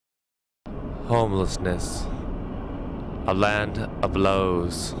Homelessness, a land of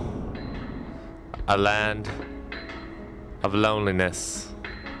lows, a land of loneliness,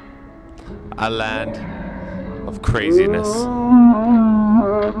 a land of craziness.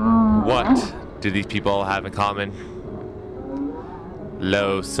 What do these people all have in common?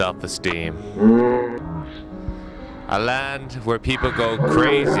 Low self-esteem. A land where people go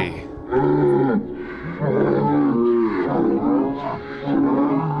crazy.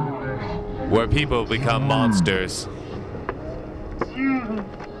 Where people become monsters.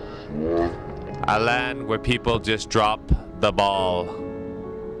 A land where people just drop the ball.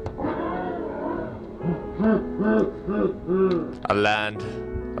 A land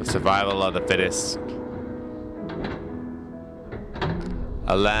of survival of the fittest.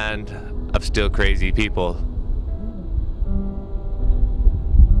 A land of still crazy people.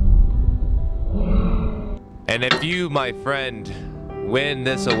 And if you, my friend, win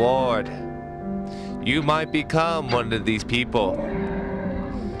this award, you might become one of these people.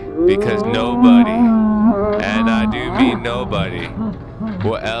 Because nobody, and I do mean nobody,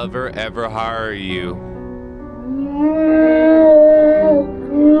 will ever hire you.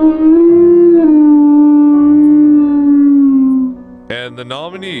 And the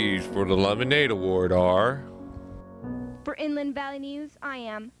nominees for the Lemonade Award are... For Inland Valley News, I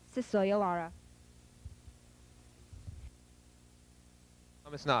am Cecilia Lara.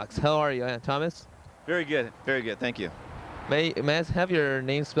 Thomas Knox, how are you, Thomas? Very good, thank you. May I have your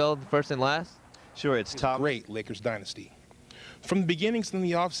name spelled first and last? Sure, it's Tom. Great Lakers dynasty. From the beginnings in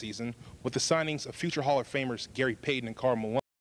the offseason, with the signings of future Hall of Famers Gary Payton and Karl Malone,